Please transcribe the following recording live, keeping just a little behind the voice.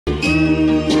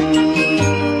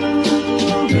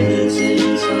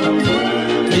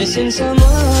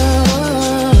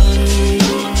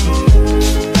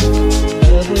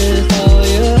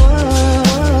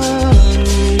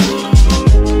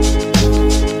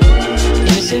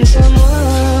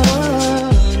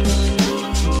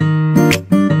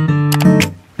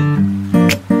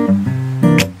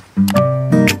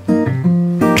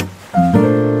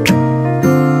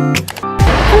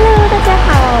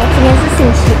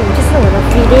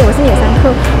我是有上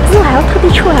课，可是我还要特地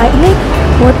出来，因为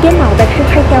我电脑的去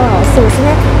坏掉了，所以我现在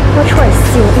要出来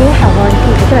修，因为还有warranty，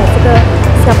我就来这个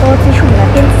新加坡最出名的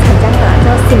电子厂这样的，叫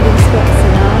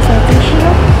Unbelievably 然后所以进去咯。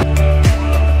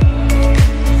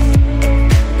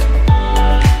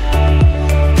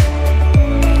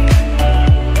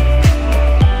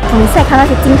我每次来看那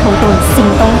些镜头都很心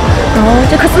动，然后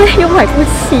就可是又买不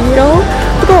起咯。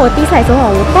不过我第一次来的时候，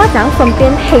我不知道怎样分辨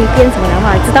黑边什么的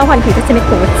话，知道的话你可以在下面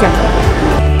跟我讲。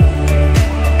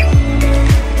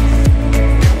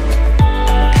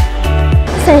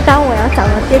所以当我要找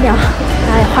我电脑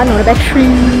来换我的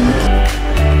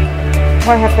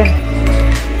battery。What happened？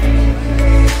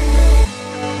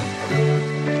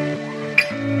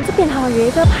 这边哈有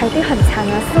一个排队很长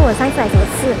的，是我上次来的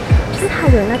次，就是它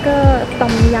有那个冬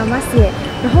阴那些，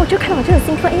然后我就看我就很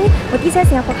兴奋，因为我第一次在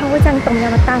新加坡看过这样冬阴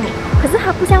的档，可是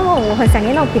它不像我很想念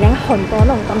那种比那很多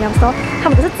那种冬阴的时候，他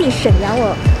们都是自己选料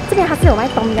我。这边它是有卖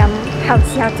冬阴，还有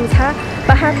其他煮茶，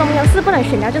把它的冬阴是不能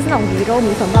选料，就是那种鱼肉米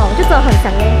粉包，我就真的很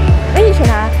想念。因为以前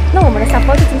啊，那我们的小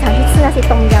朋友就经常去吃那些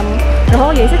冬阴，然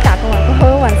后有一次打工完过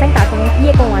后，晚上打工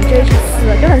夜工完就会去吃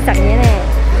了，就很想念哎。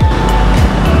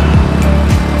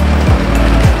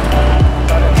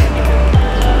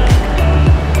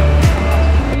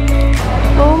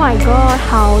Oh my god，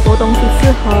 好多东西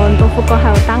吃，很多福哥还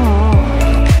有档哦。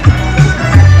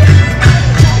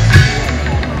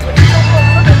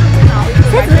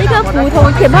这只是一个普通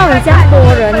铁炮，人家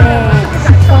多人呢，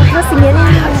哇，还有新年呢。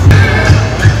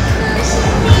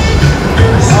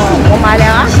哦，我买了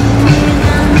啊。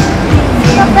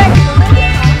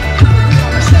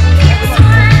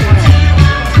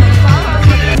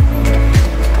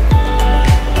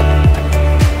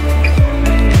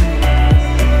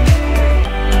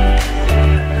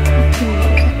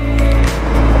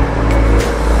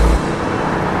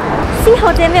幸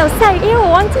好今天没有下雨，因为我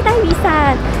忘记带雨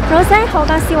伞。然后现在我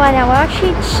刚洗完了，我要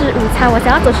去吃午餐。我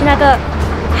想要走去那个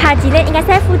哈吉列，应该是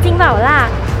在附近吧啦。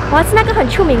我要吃那个很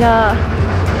出名的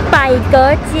百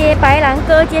格街、白兰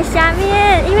鸽街下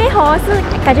面，因为是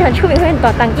感觉很出名，会很多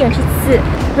当地人去吃。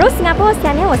然后新加坡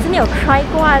下面我是没有 try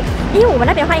过啊，因为我们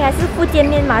那边的话应该是福建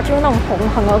面嘛，就那种红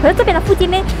红哦。可是这边的福建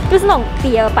面就是那种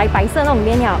白色那种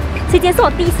面了。所以今天是我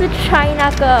第一次 try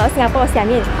那个新加坡下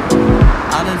面。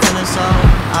I've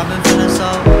been feeling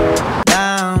so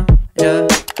down, yeah.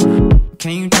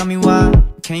 Can you tell me why?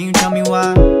 Can you tell me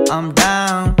why I'm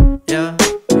down, yeah?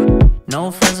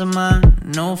 No friends of mine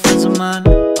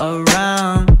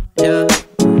around, yeah.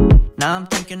 Now I'm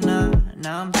thinking.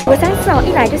 我上次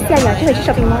一来就下雨了，就回去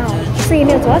shopping mall， 所以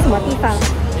没有走到什么地方。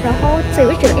然后所以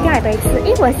我就觉得一定要来多一次，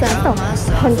因为我喜欢这种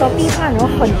很多壁画，然后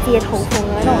很街头风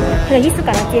的那种很有艺术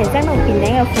感的街，像那种槟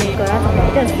榔的风格那种的，我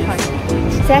就很喜欢。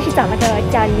现在去找那个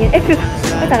家里面，不是，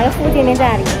要找那个附近面在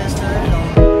哪里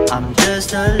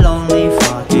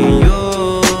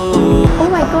 ？Oh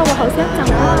my god， 我好想找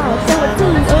啊，好像我自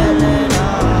己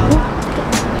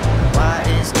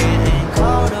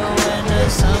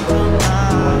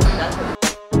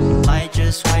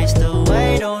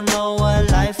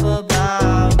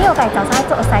因为我改早上在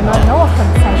做 assignment， 然后我很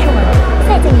想出门，现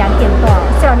在已经2点多了，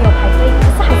虽然没有排队，可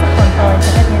是还是很多人在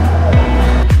那边。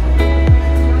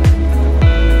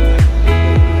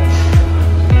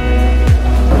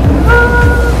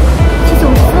其实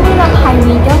我是为了拍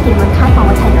video 给你们看我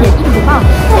才点1个包，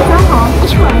但你知道一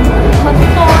出来很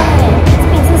多哎，这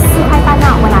边是4块半啊，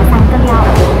我拿3个料。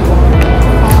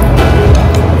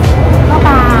然后把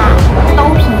豆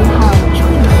皮还有脆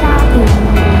虾饼。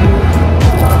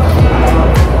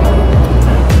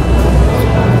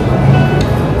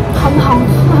很好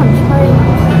吃，很脆，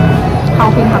好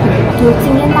评，有惊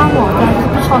艳到我，真的是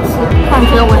不错吃。突然觉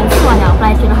得我能吃完了，本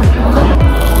来觉得很多。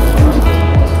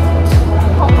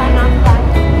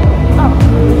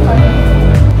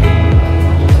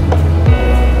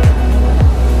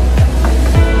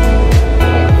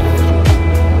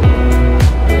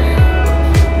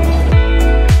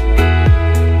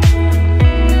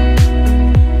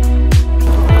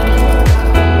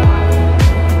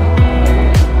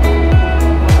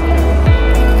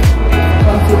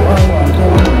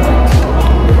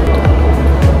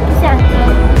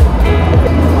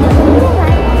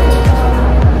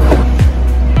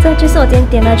就是我今天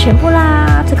点的全部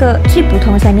啦，这个最普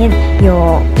通的下面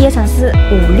有1、2、3、4、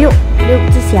5、6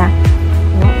 6只虾，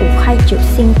然后5块9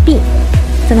新币，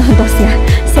真的很多虾，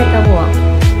吓到我。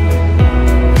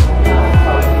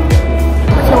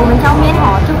而且我们叫面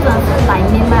哦，就真的是来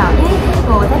面吧，因为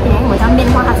我在别人我叫面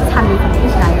的话，它是掺米粉一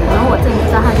起来的，然后我这里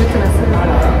知道它就真的是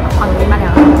黄面罢了。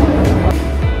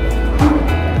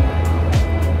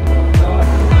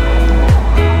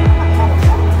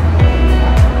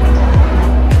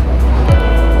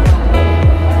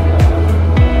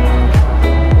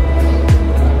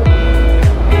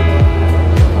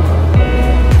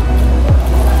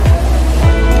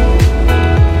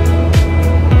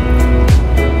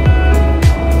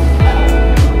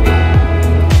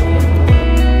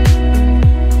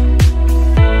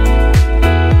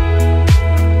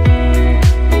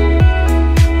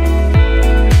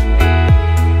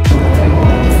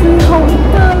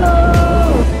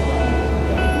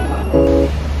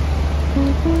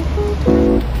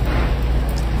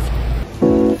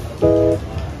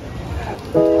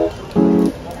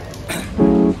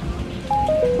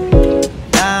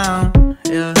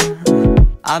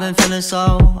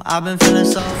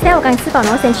现在我刚吃饱，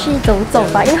然后先去走走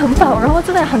吧，因为很饱。然后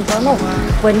这边有很多那种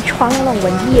文创、那种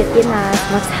文艺的店啊，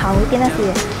什么潮店那些，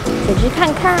先去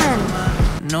看看。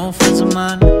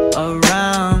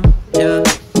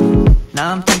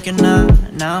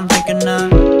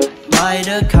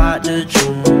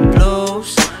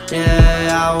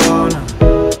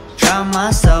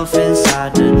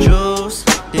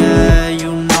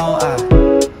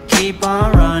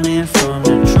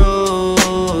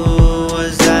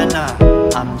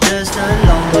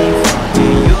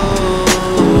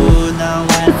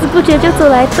不觉就走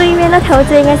来对面那条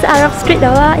街应该是 Arab Street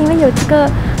的啦，因为有这个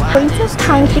回教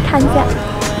堂去看一下。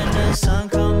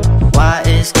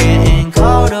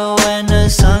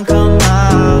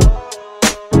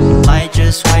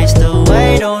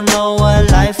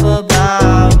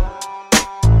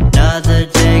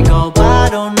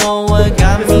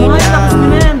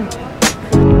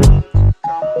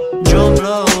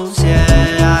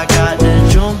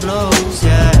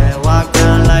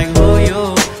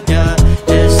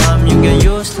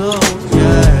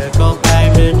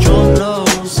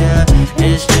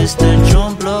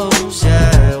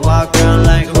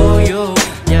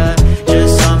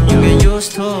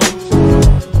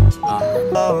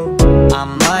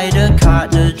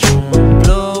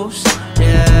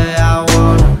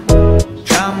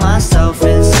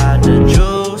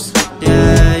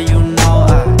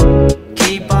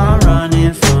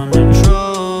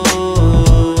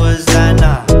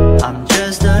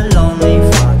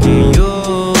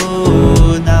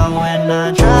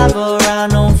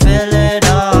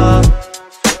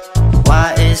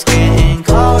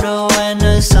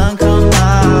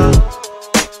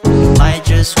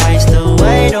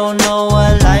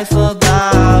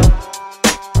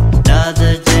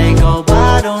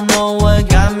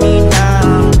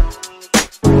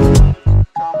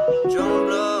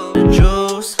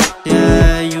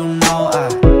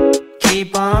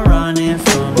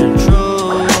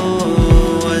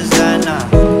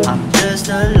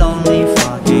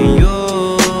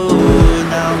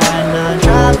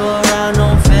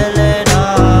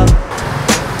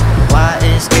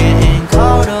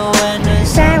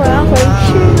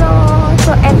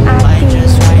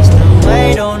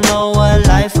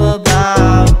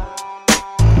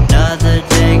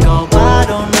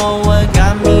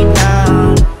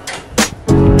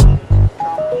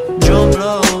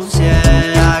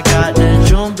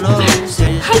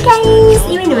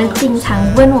经常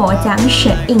问我怎样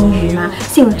学英语嘛，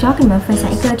所以我就要跟你们分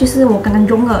享一个，就是我刚刚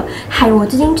用了，还有我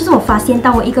最近就是我发现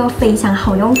到我一个非常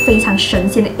好用、非常神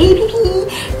仙的 APP，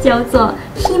 叫做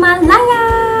喜马拉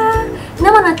雅。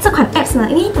那么呢，这款 App 呢，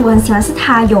因为我很喜欢是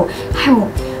它还有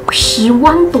10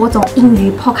万多种英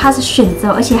语 podcast 选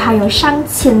择，而且还有上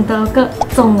千多个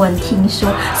中文听说，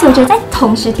所以我觉得在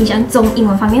同时提升中英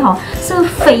文方面是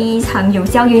非常有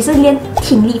效，尤其是练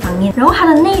听力方面。然后它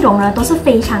的内容呢都是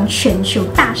非常全球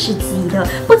大师级的，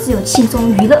不只有轻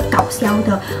松娱乐搞笑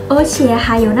的，而且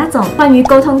还有那种关于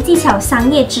沟通技巧、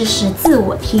商业知识、自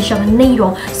我提升的内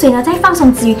容。所以呢，在放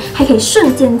松之余，还可以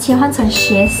瞬间切换成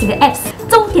学习的 apps。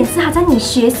重点是它在你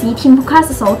学习听 podcast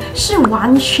的时候是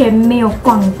完全没有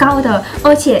广告的，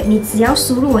而且你只要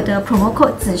输入我的 promo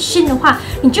code 资讯的话，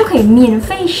你就可以免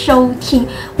费收听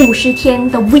50天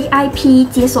的 VIP，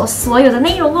 解锁所有的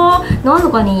内容哦。然后如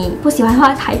果你不喜欢的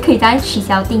话，还可以再取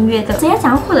消订阅的。怎样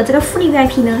想要获得这个福利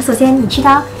VIP 呢？首先你去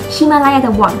到喜马拉雅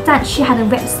的网站，去它的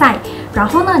website，然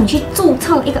后呢，你去注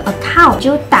册一个 account，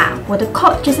 就打我的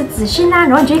code 就是资讯啦，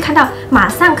然后你就会看到马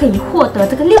上可以获得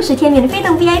这个60天免费的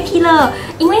VIP 了。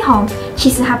因为其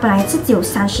实它本来是只有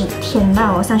30天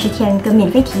吧，30天跟免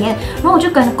费体验。然后我就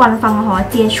跟官方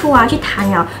接触啊，去谈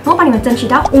了，然后帮你们争取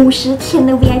到50天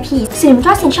的 VIP， 所以你们就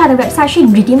要先去他的 website 去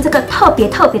redeem 这个特别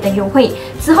的优惠。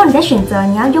之后你再选择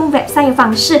你要用 website 的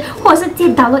方式，或者是直接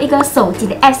download一个手机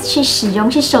的 app 去使用，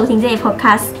去收听这些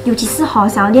podcast。尤其是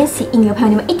想要练习英语的朋友，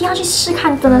你们一定要去试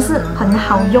看，真的是很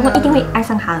好用，一定会爱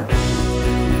上它的。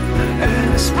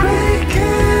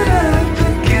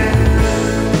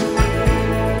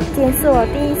今天是我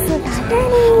第一次打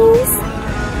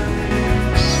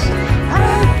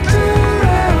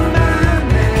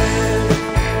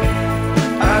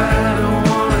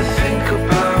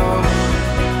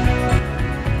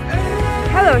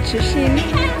zhishinn.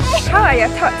 How are your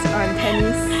thoughts on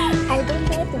tennis? I don't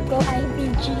dare to go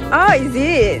IBG. Oh, is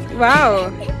it? Wow,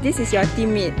 this is your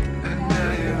teammate.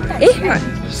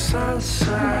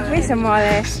 为什么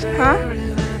嘞？哈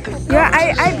 ？You are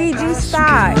IBG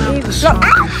star.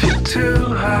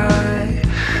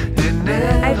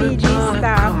 IBG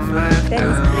star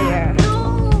tennis player.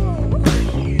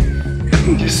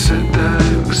 You said that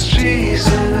it was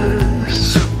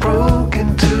Jesus who broke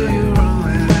into your room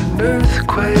in an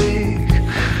earthquake,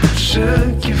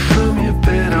 shook you from your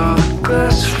bed, all the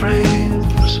glass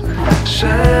frames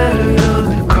shattered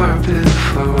on the carpet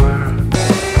floor.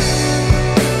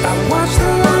 I watched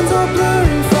the lines all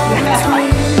blurring from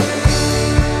between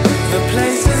the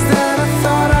places that I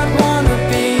thought I'd wanna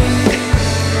be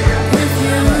with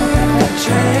you.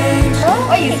 Changed.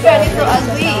 Why you scared it's so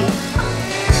ugly?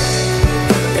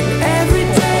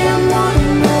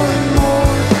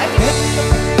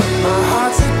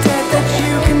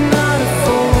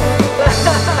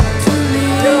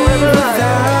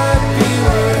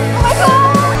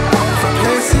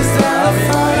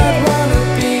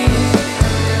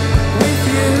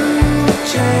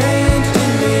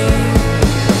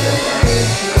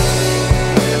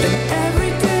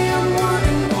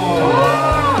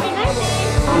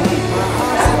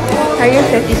 Are you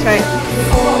satisfied?